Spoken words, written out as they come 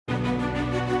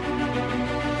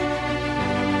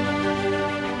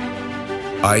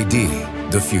ID,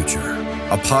 the Future,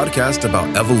 a podcast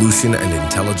about evolution and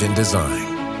intelligent design.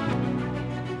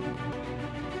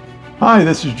 Hi,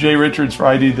 this is Jay Richards for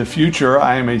ID, the Future.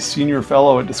 I am a senior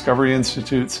fellow at Discovery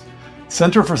Institute's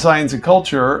Center for Science and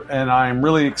Culture, and I'm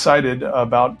really excited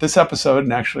about this episode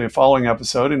and actually a following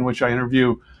episode in which I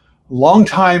interview a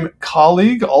longtime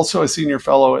colleague, also a senior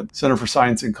fellow at Center for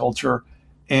Science and Culture,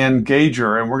 Ann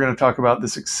Gauger, and we're going to talk about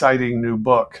this exciting new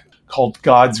book called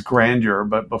God's Grandeur.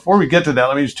 But before we get to that,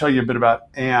 let me just tell you a bit about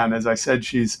Ann. As I said,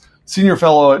 she's senior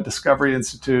fellow at Discovery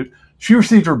Institute. She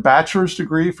received her bachelor's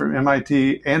degree from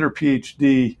MIT and her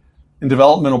PhD in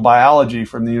developmental biology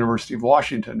from the University of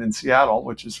Washington in Seattle,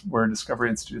 which is where Discovery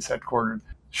Institute is headquartered.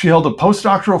 She held a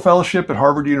postdoctoral fellowship at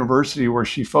Harvard University where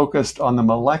she focused on the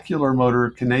molecular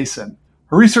motor kinesin.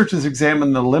 Her research has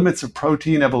examined the limits of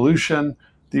protein evolution,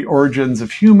 the origins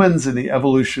of humans, and the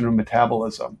evolution of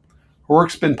metabolism. Her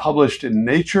work's been published in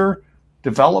Nature,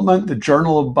 Development, the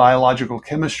Journal of Biological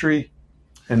Chemistry,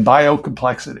 and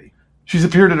Biocomplexity. She's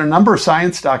appeared in a number of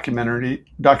science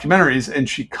documentaries, and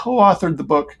she co-authored the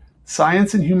book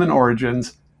Science and Human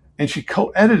Origins, and she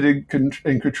co-edited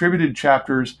and contributed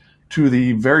chapters to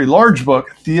the very large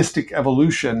book Theistic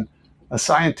Evolution, a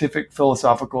scientific,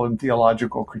 philosophical, and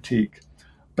theological critique.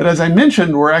 But as I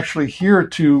mentioned, we're actually here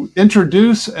to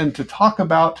introduce and to talk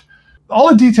about all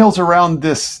the details around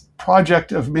this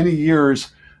project of many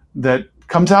years that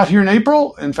comes out here in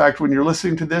April. In fact, when you're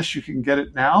listening to this, you can get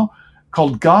it now,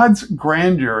 called God's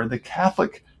Grandeur, the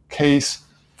Catholic Case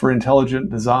for Intelligent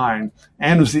Design.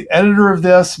 Ann was the editor of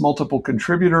this, multiple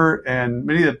contributor, and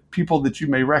many of the people that you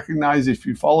may recognize if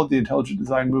you followed the intelligent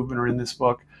design movement are in this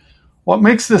book. What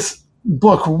makes this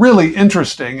book really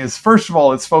interesting is, first of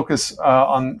all, its focus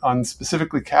on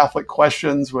specifically Catholic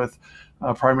questions with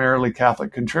primarily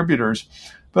Catholic contributors,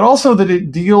 but also that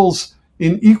it deals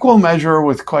in equal measure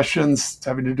with questions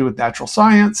having to do with natural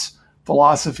science,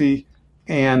 philosophy,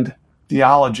 and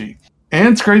theology. And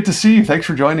it's great to see you. Thanks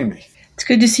for joining me. It's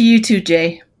good to see you too,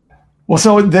 Jay. Well,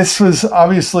 so this was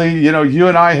obviously, you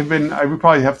and I we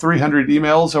probably have 300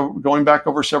 emails going back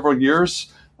over several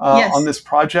years Yes. on this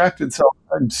project. And so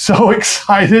I'm so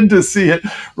excited to see it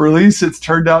release. It's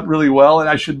turned out really well. And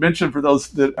I should mention for those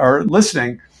that are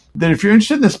listening that if you're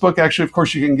interested in this book, actually, of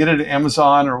course, you can get it at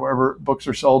Amazon or wherever books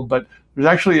are sold. But there's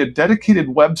actually a dedicated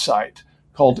website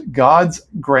called God's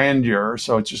Grandeur.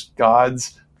 So it's just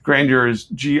God's Grandeur is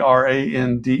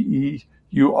GRANDEUR.org,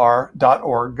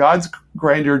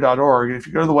 godsgrandeur.org. And if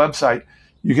you go to the website,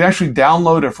 you can actually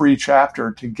download a free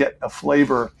chapter to get a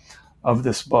flavor of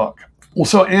this book. Well,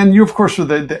 so Ann, you, of course, are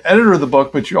the editor of the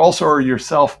book, but you also are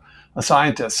yourself a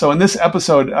scientist. So in this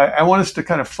episode, I want us to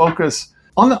kind of focus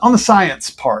on the science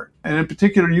part. And in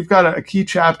particular, you've got a key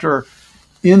chapter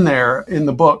in there in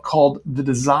the book called The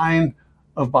Design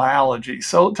of Biology.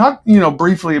 So talk,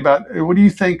 briefly about what do you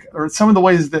think are some of the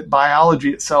ways that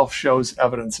biology itself shows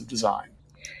evidence of design?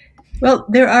 Well,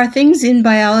 there are things in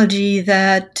biology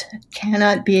that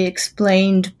cannot be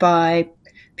explained by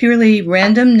purely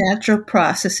random natural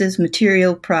processes,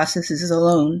 material processes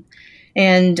alone.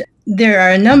 And there are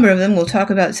a number of them. We'll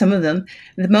talk about some of them.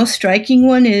 The most striking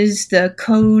one is the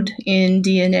code in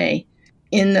DNA.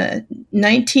 In the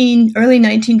early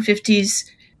 1950s,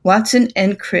 Watson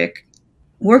and Crick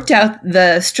worked out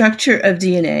the structure of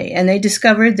DNA, and they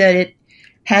discovered that it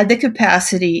had the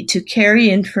capacity to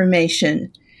carry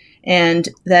information, and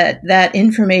that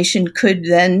information could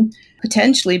then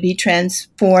potentially be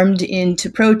transformed into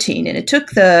protein. And it took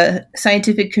the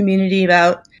scientific community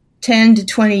about 10 to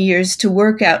 20 years to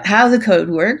work out how the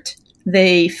code worked.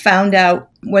 They found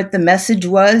out what the message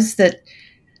was that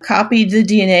copied the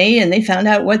DNA, and they found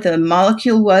out what the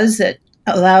molecule was that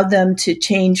allowed them to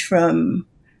change from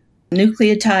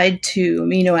nucleotide to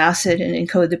amino acid and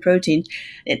encode the protein.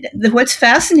 What's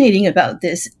fascinating about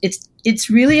this, it's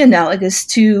really analogous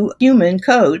to human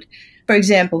code. For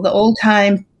example, the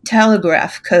old-time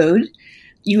telegraph code,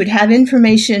 you would have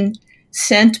information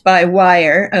sent by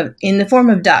wire in the form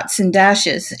of dots and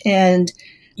dashes, and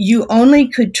you only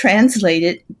could translate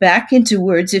it back into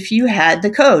words if you had the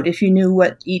code, if you knew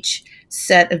what each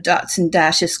set of dots and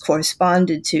dashes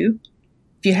corresponded to.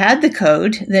 If you had the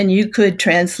code, then you could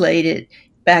translate it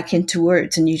back into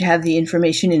words, and you'd have the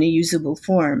information in a usable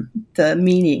form, the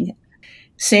meaning.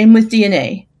 Same with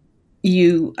DNA.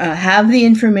 You have the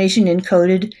information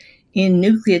encoded in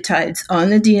nucleotides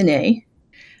on the DNA,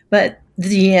 but the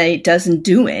DNA doesn't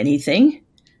do anything.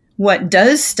 What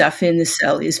does stuff in the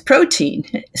cell is protein.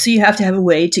 So you have to have a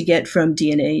way to get from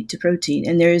DNA to protein.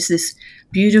 And there is this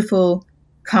beautiful,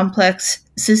 complex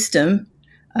system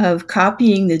of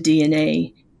copying the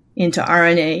DNA into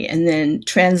RNA and then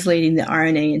translating the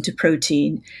RNA into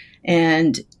protein.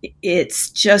 And it's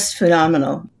just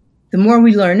phenomenal. The more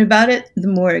we learn about it, the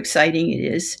more exciting it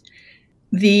is.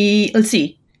 Let's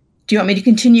see. Do you want me to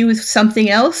continue with something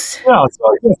else? Yeah,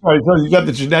 so you got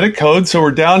the genetic code. So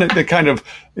we're down at the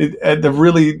at the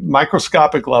really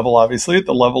microscopic level, obviously, at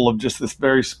the level of just this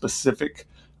very specific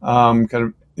kind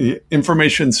of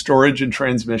information storage and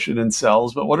transmission in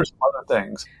cells. But what are some other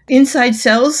things? Inside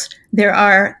cells, there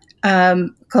are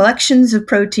collections of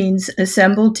proteins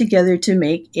assembled together to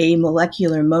make a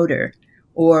molecular motor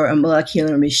or a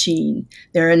molecular machine.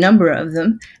 There are a number of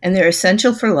them, and they're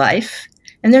essential for life.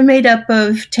 And they're made up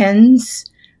of tens,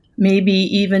 maybe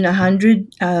even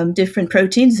 100 different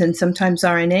proteins and sometimes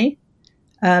RNA.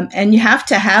 And you have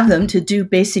to have them to do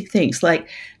basic things like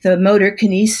the motor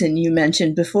kinesin you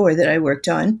mentioned before that I worked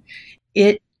on.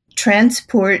 It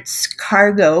transports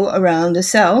cargo around a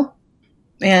cell.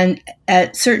 And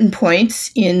at certain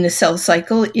points in the cell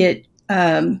cycle, it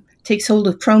takes hold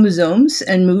of chromosomes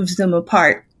and moves them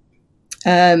apart.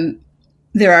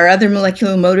 There are other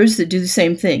molecular motors that do the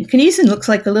same thing. Kinesin looks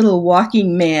like a little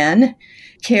walking man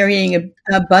carrying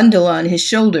a bundle on his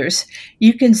shoulders.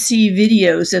 You can see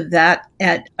videos of that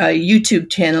at a YouTube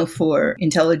channel for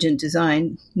intelligent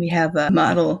design. We have a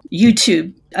model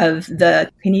YouTube of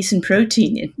the kinesin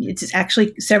protein. It's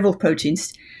actually several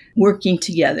proteins working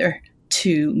together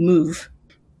to move.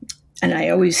 And I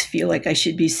always feel like I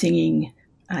should be singing,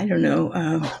 I don't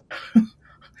know,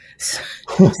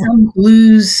 some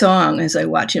blues song as I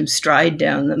watch him stride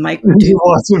down the microtube. You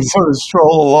watch him sort of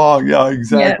stroll along. Yeah,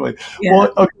 exactly. Yeah.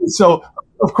 Well, okay, so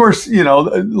of course,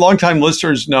 longtime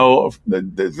listeners know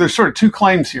there's sort of two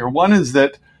claims here. One is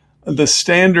that the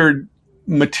standard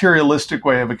materialistic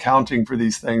way of accounting for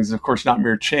these things is, of course, not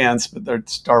mere chance, but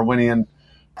it's Darwinian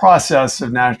process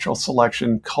of natural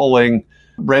selection, culling,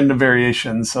 random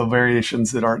variations, so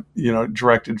variations that aren't,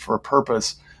 directed for a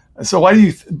purpose. So why do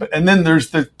you? And then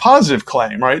there's the positive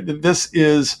claim, right? That this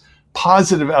is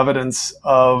positive evidence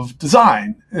of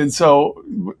design. And so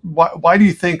why do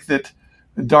you think that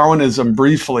Darwinism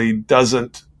briefly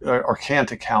doesn't or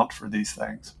can't account for these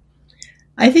things?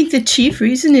 I think the chief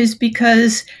reason is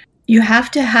because you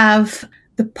have to have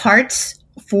the parts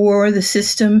for the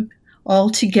system all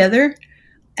together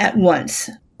at once,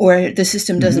 or the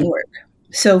system doesn't work.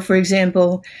 So, for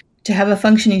example, to have a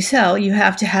functioning cell, you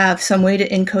have to have some way to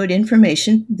encode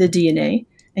information, the DNA,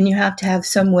 and you have to have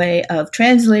some way of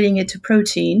translating it to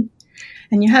protein,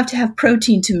 and you have to have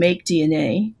protein to make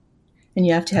DNA, and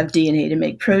you have to have DNA to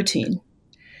make protein.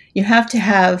 You have to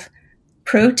have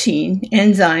protein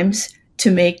enzymes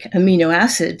to make amino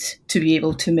acids to be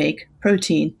able to make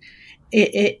protein.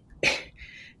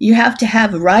 You have to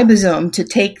have a ribosome to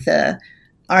take the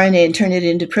RNA and turn it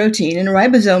into protein, and a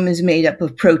ribosome is made up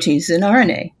of proteins and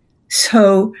RNA.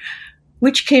 So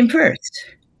which came first?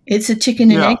 It's a chicken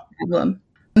and egg problem.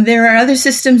 There are other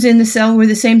systems in the cell where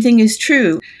the same thing is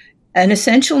true. An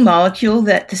essential molecule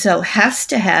that the cell has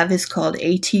to have is called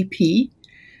ATP,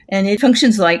 and it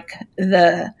functions like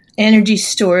the energy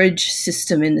storage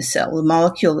system in the cell, the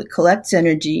molecule that collects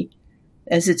energy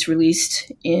as it's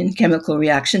released in chemical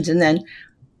reactions and then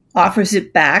offers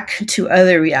it back to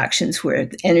other reactions where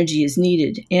the energy is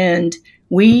needed. And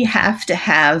we have to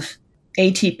have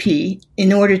ATP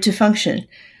in order to function.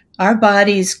 Our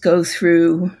bodies go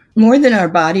through more than our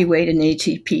body weight in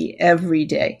ATP every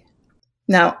day.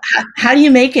 Now, how do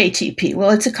you make ATP?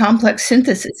 Well, it's a complex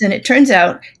synthesis, and it turns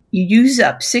out you use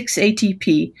up 6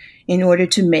 ATP in order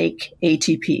to make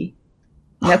ATP.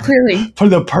 Now, clearly, for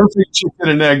the perfect chicken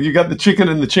and egg, you got the chicken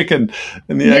and the egg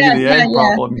and the egg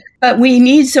problem. But we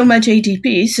need so much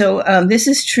ATP. So this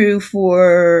is true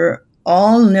for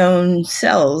all known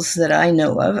cells that I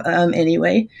know of,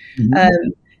 anyway.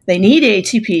 They need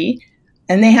ATP,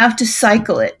 and they have to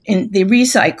cycle it, and they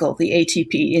recycle the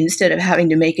ATP instead of having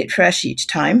to make it fresh each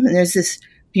time. And there's this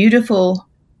beautiful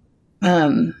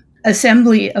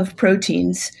assembly of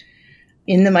proteins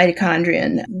in the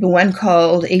mitochondrion. The one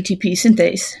called ATP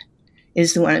synthase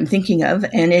is the one I'm thinking of,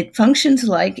 and it functions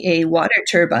like a water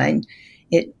turbine.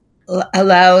 It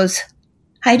allows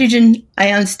hydrogen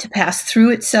ions to pass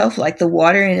through itself like the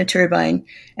water in a turbine,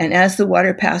 and as the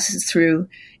water passes through,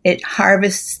 it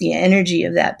harvests the energy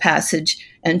of that passage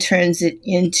and turns it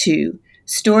into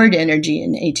stored energy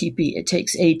in ATP. It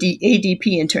takes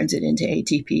ADP and turns it into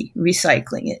ATP,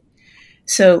 recycling it.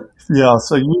 So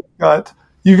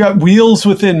you've got wheels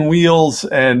within wheels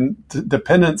and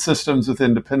dependent systems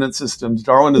within dependent systems.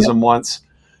 Darwinism wants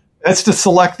that's to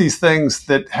select these things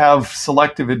that have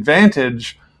selective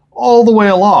advantage all the way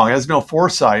along, has no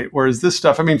foresight. Whereas this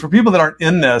stuff, for people that aren't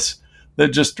in this, that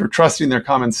just are trusting their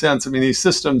common sense, these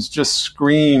systems just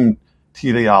scream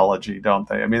teleology, don't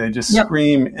they? I mean, they just Yep.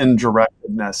 scream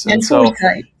indirectness. And so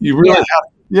foresight. you really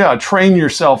Yeah. have, train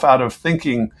yourself out of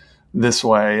thinking this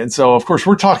way. And so, of course,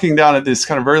 we're talking down at this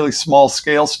kind of really small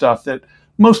scale stuff that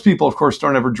most people, of course,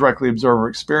 don't ever directly observe or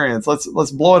experience.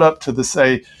 Let's blow it up to the,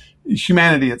 say,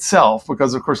 humanity itself,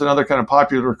 because, of course, another kind of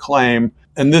popular claim,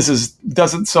 and this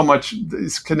doesn't so much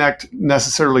connect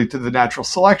necessarily to the natural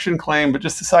selection claim, but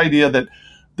just this idea that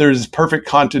there's perfect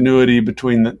continuity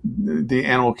between the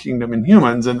animal kingdom and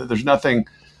humans, and that there's nothing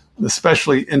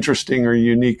especially interesting or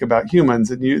unique about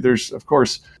humans. And there's, of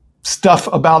course, stuff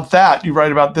about that. You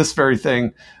write about this very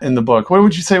thing in the book. What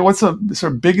would you say, what's the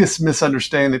sort of biggest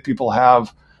misunderstanding that people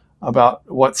have about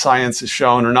what science has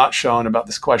shown or not shown about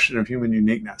this question of human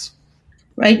uniqueness?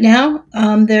 Right now,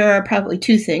 there are probably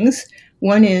two things.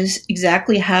 One is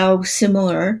exactly how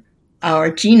similar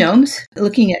our genomes,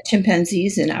 looking at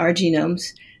chimpanzees and our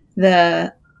genomes,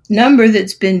 the number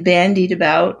that's been bandied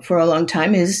about for a long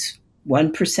time is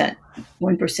 1%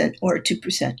 or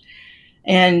 2%.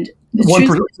 And the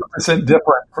 1%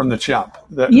 different from the chimp.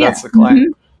 That's the claim.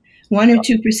 Mm-hmm. 1 or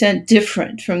 2%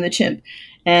 different from the chimp.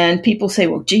 And people say,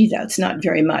 well, gee, that's not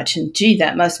very much. And gee,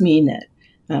 that must mean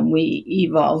that we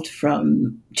evolved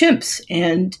from chimps.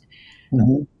 And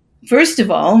first of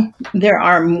all, there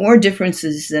are more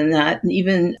differences than that.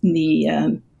 Even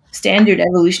the standard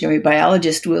evolutionary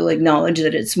biologist will acknowledge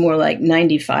that it's more like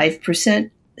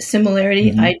 95%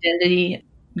 similarity, identity.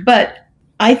 But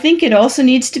I think it also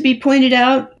needs to be pointed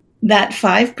out that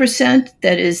 5%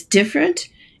 that is different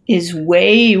is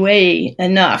way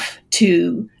enough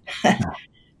to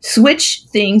switch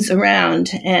things around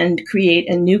and create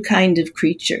a new kind of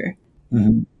creature.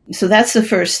 So that's the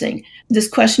first thing. This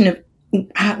question of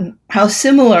how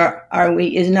similar are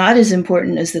we is not as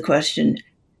important as the question,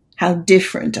 how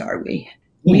different are we?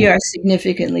 We are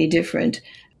significantly different.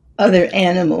 Other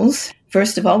animals,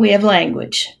 first of all, we have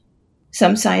language.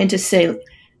 Some scientists say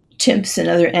chimps and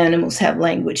other animals have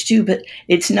language too, but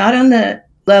it's not on the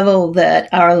level that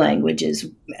our language is,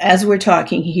 as we're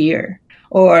talking here.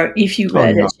 Or if you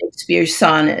read a Shakespeare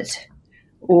sonnet,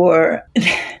 or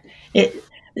you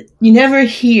never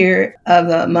hear of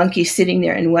a monkey sitting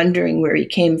there and wondering where he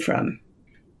came from.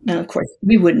 Now, of course,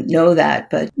 we wouldn't know that,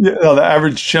 but the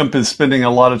average chimp is spending a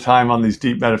lot of time on these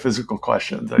deep metaphysical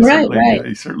questions.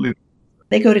 Certainly.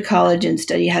 They go to college and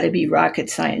study how to be rocket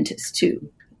scientists too,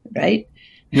 right?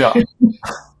 Yeah.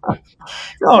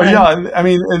 Yeah. I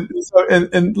mean,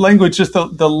 and language, just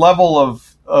the level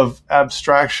of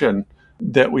abstraction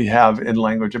that we have in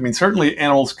language. I mean, certainly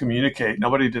animals communicate.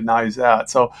 Nobody denies that.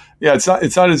 So yeah, it's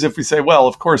not as if we say, well,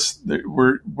 of course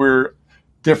we're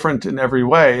different in every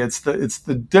way. It's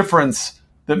the difference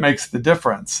that makes the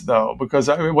difference, though, because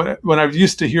when I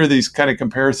used to hear these kind of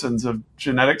comparisons of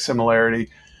genetic similarity,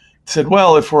 said,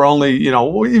 well, if we're only,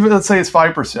 even let's say it's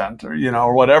 5%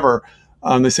 or whatever,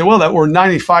 they say, well, that we're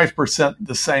 95%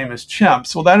 the same as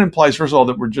chimps. Well, that implies, first of all,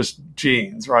 that we're just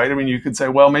genes, right? I mean, you could say,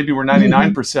 well, maybe we're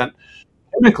 99%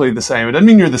 chemically the same. It doesn't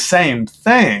mean you're the same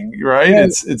thing, right?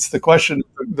 It's the question,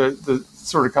 the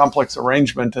sort of complex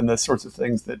arrangement and the sorts of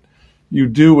things that you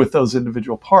do with those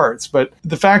individual parts. But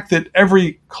the fact that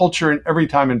every culture and every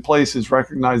time and place has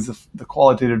recognized the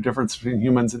qualitative difference between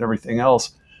humans and everything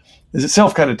else is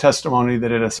itself kind of testimony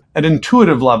that at an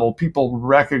intuitive level, people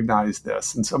recognize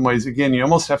this. In some ways, again, you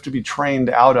almost have to be trained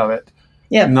out of it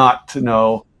not to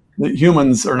know that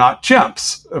humans are not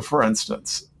chimps, for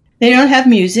instance. They don't have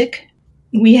music.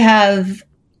 We have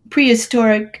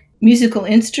prehistoric musical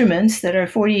instruments that are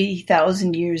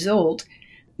 40,000 years old.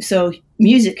 So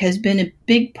music has been a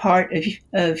big part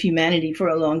of humanity for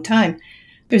a long time.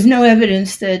 There's no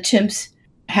evidence that chimps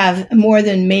have more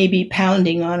than maybe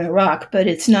pounding on a rock, but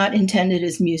it's not intended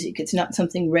as music. It's not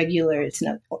something regular. It's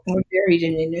not or buried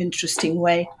in an interesting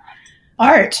way.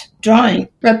 Art, drawing,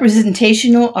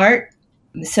 representational art,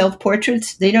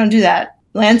 self-portraits, they don't do that.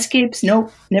 Landscapes,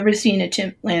 nope, never seen a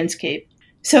chimp landscape.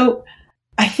 So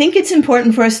I think it's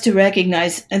important for us to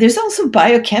recognize there's also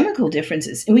biochemical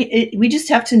differences. We just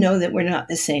have to know that we're not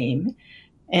the same.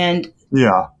 And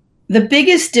the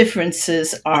biggest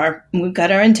differences are we've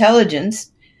got our intelligence,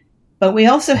 but we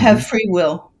also have free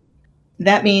will.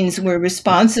 That means we're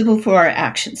responsible for our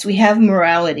actions. We have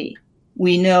morality.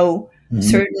 We know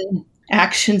certain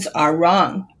actions are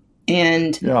wrong.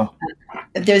 And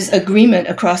there's agreement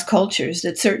across cultures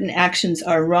that certain actions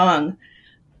are wrong.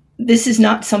 This is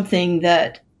not something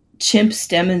that chimps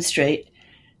demonstrate.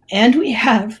 And we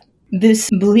have this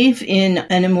belief in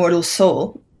an immortal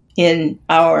soul, in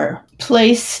our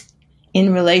place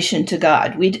in relation to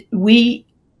God.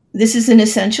 This is an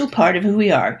essential part of who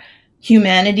we are.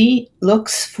 Humanity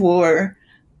looks for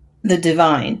the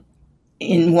divine.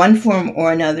 in one form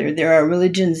or another. There are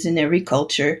religions in every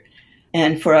culture.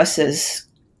 And for us as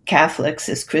Catholics,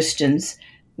 as Christians,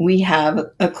 we have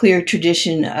a clear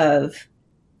tradition of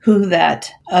who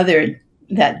that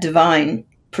divine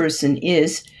person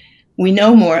is. We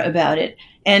know more about it.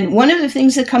 And one of the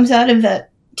things that comes out of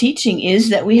that teaching is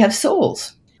that we have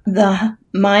souls. The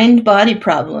mind-body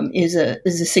problem is a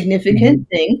significant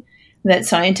thing that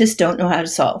scientists don't know how to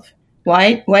solve.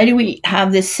 Why do we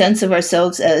have this sense of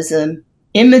ourselves as an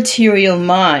immaterial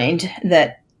mind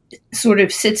that sort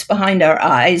of sits behind our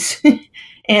eyes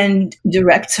and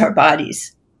directs our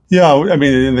bodies? Yeah, I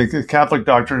mean, the Catholic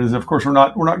doctrine is, of course, we're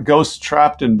not ghosts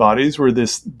trapped in bodies. We're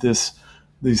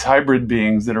these hybrid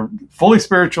beings that are fully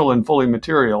spiritual and fully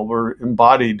material. We're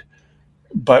embodied,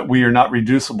 but we are not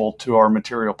reducible to our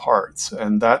material parts,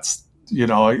 and that's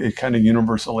a kind of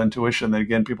universal intuition that,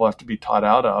 again, people have to be taught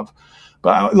out of.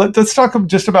 But let's talk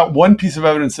just about one piece of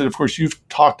evidence that, of course, you've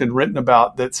talked and written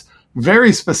about that's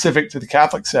very specific to the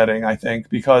Catholic setting, I think,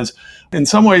 because in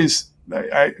some ways,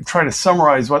 I try to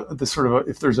summarize what the sort of,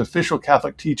 if there's official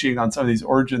Catholic teaching on some of these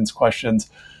origins questions,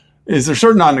 is there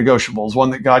certain non-negotiables. One,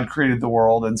 that God created the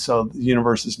world, and so the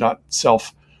universe is not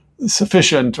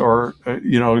self-sufficient, or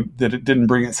that it didn't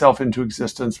bring itself into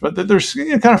existence, but that there's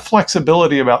kind of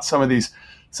flexibility about some of these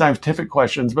scientific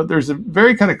questions. But there's a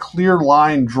very kind of clear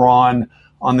line drawn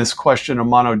on this question of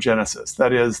monogenesis.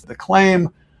 That is, the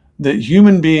claim that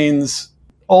human beings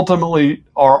ultimately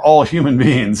are all human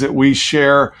beings, that we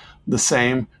share the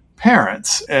same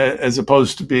parents, as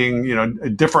opposed to being,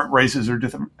 different races or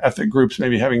different ethnic groups,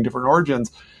 maybe having different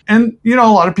origins. And, a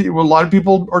lot of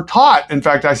people are taught. In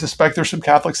fact, I suspect there's some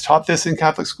Catholics taught this in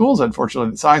Catholic schools,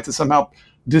 unfortunately, that science has somehow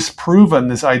disproven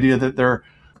this idea that there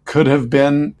could have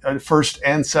been a first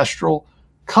ancestral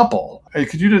couple.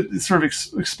 Could you sort of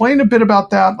explain a bit about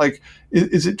that? Like,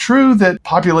 is it true that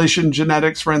population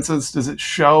genetics, for instance, does it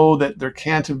show that there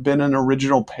can't have been an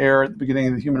original pair at the beginning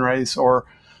of the human race? Or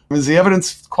is the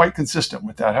evidence quite consistent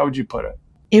with that? How would you put it?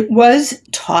 It was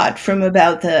taught from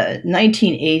about the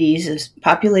 1980s as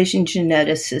population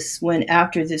geneticists went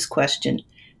after this question.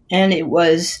 And it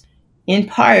was in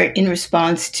part in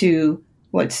response to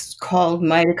what's called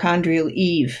mitochondrial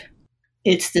Eve.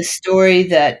 It's the story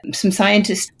that some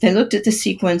scientists, they looked at the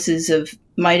sequences of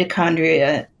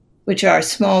mitochondria, which are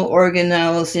small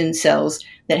organelles in cells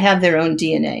that have their own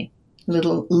DNA, a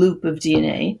little loop of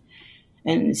DNA,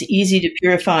 and it's easy to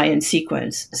purify and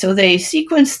sequence. So they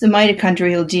sequenced the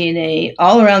mitochondrial DNA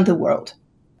all around the world,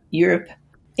 Europe,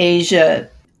 Asia,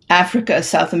 Africa,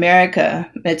 South America,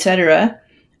 etc.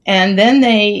 And then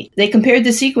they compared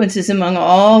the sequences among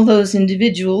all those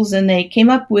individuals, and they came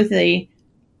up with a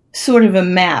sort of a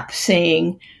map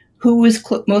saying who was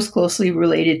most closely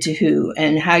related to who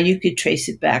and how you could trace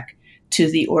it back to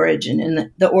the origin.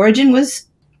 And the origin was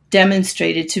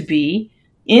demonstrated to be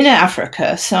in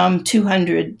Africa some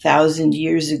 200,000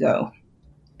 years ago.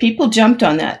 People jumped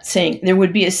on that, saying there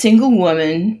would be a single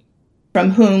woman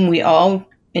from whom we all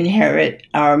inherit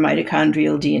our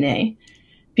mitochondrial DNA.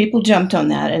 People jumped on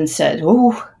that and said,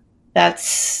 oh,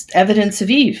 that's evidence of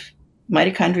Eve,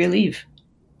 mitochondrial Eve.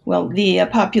 Well, the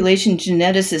population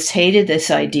geneticists hated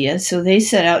this idea, so they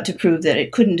set out to prove that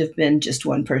it couldn't have been just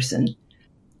one person.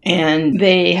 And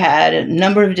they had a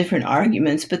number of different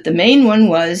arguments, but the main one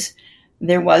was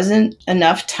there wasn't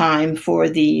enough time for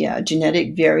the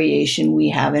genetic variation we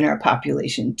have in our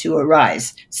population to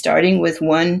arise, starting with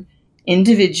one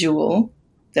individual,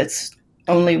 that's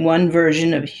only one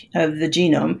version of the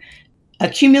genome,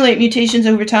 accumulate mutations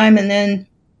over time, and then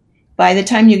by the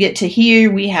time you get to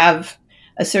here, we have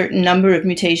a certain number of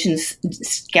mutations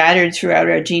scattered throughout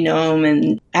our genome.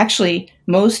 And actually,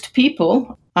 most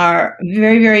people are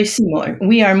very, very similar.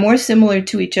 We are more similar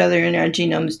to each other in our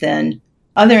genomes than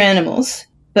other animals,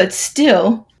 but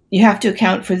still, you have to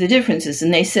account for the differences.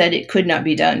 And they said it could not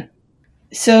be done.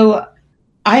 So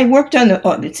I worked on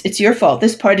it's your fault.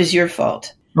 This part is your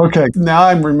fault. Okay, now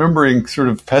I'm remembering sort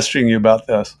of pestering you about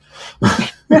this.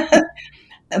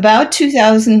 About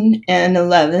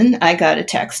 2011, I got a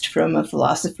text from a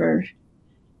philosopher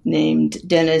named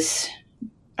Dennis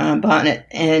Bonnet,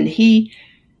 and he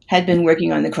had been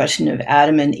working on the question of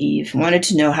Adam and Eve, wanted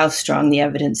to know how strong the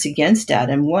evidence against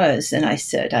Adam was. And I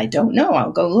said, I don't know,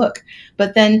 I'll go look.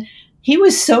 But then he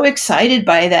was so excited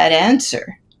by that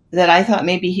answer that I thought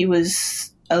maybe he was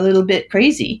a little bit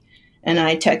crazy. And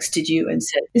I texted you and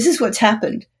said, this is what's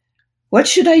happened. What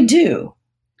should I do?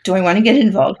 Do I want to get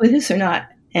involved with this or not?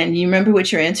 And you remember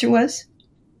what your answer was?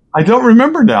 I don't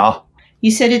remember now.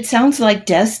 You said, it sounds like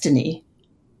destiny.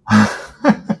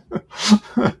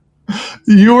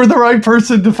 you were the right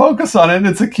person to focus on it. And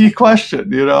it's a key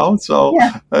question, So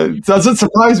It doesn't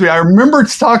surprise me. I remember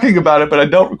talking about it, but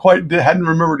I hadn't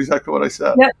remembered exactly what I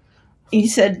said. Yep. You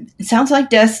said, it sounds like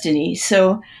destiny.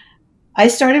 So I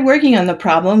started working on the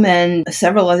problem and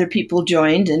several other people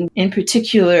joined, and in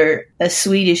particular, a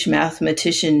Swedish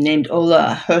mathematician named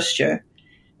Ola Höster.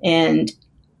 And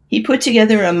he put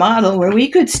together a model where we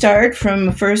could start from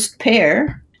a first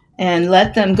pair and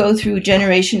let them go through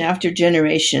generation after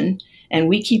generation. And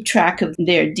we keep track of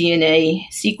their DNA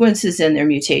sequences and their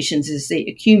mutations as they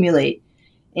accumulate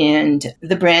and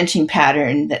the branching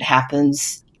pattern that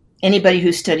happens. Anybody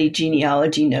who studied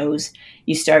genealogy knows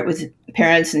you start with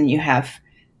parents and you have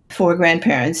 4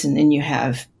 grandparents and then you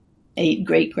have 8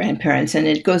 great-grandparents, and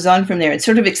it goes on from there. It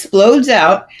sort of explodes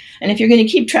out. And if you're going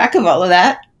to keep track of all of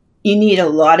that, you need a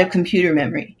lot of computer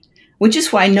memory, which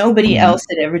is why nobody else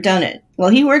had ever done it. Well,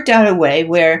 he worked out a way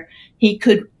where he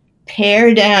could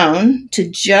pare down to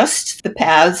just the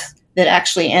paths that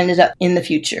actually ended up in the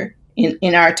future,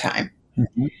 in our time,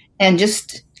 and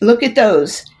just look at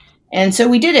those. And so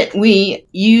we did it. We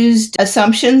used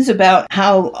assumptions about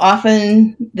how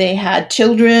often they had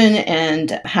children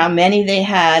and how many they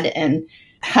had and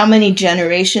how many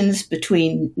generations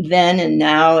between then and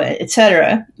now,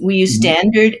 etc. We used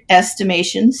standard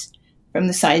estimations from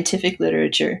the scientific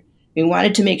literature. We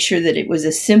wanted to make sure that it was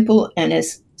as simple and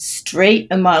as straight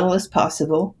a model as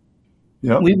possible.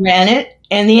 Yep. We ran it,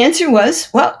 and the answer was,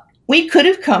 well, we could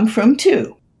have come from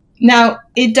 2. Now,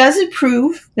 it doesn't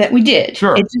prove that we did.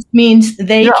 Sure. It just means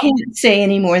they can't say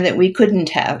anymore that we couldn't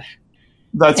have.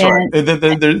 That's right.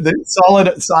 The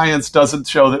solid science doesn't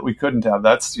show that we couldn't have.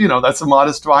 That's a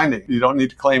modest finding. You don't need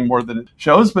to claim more than it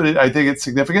shows, but I think it's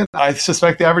significant. I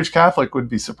suspect the average Catholic would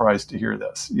be surprised to hear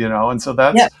this, and so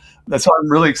that's why I'm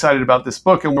really excited about this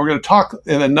book. And we're going to talk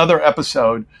in another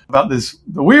episode about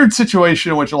the weird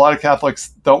situation in which a lot of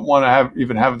Catholics don't want to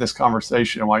even have this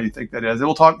conversation and why you think that is. And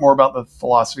we'll talk more about the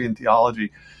philosophy and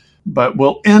theology. But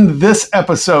we'll end this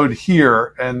episode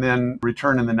here and then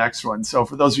return in the next one. So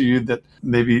for those of you that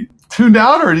maybe tuned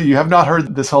out or you have not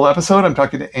heard this whole episode, I'm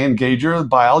talking to Ann Gager, a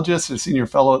biologist and a senior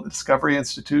fellow at the Discovery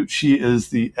Institute. She is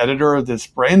the editor of this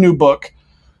brand new book,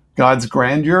 God's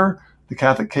Grandeur, The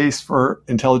Catholic Case for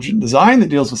Intelligent Design, that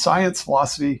deals with science,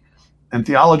 philosophy, and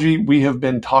theology. We have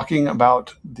been talking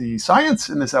about the science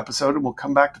in this episode, and we'll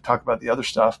come back to talk about the other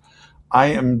stuff. I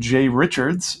am Jay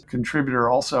Richards, contributor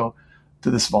also to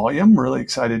this volume. Really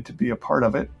excited to be a part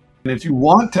of it. And if you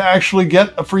want to actually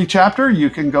get a free chapter,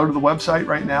 you can go to the website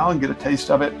right now and get a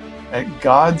taste of it at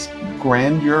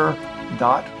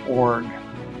godsgrandeur.org.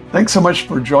 Thanks so much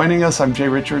for joining us. I'm Jay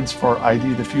Richards for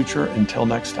ID the Future. Until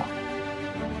next time.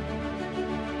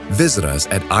 Visit us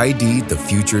at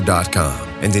idthefuture.com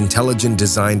and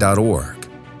intelligentdesign.org.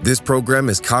 This program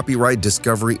is copyright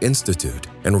Discovery Institute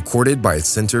and recorded by its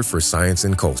Center for Science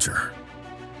and Culture.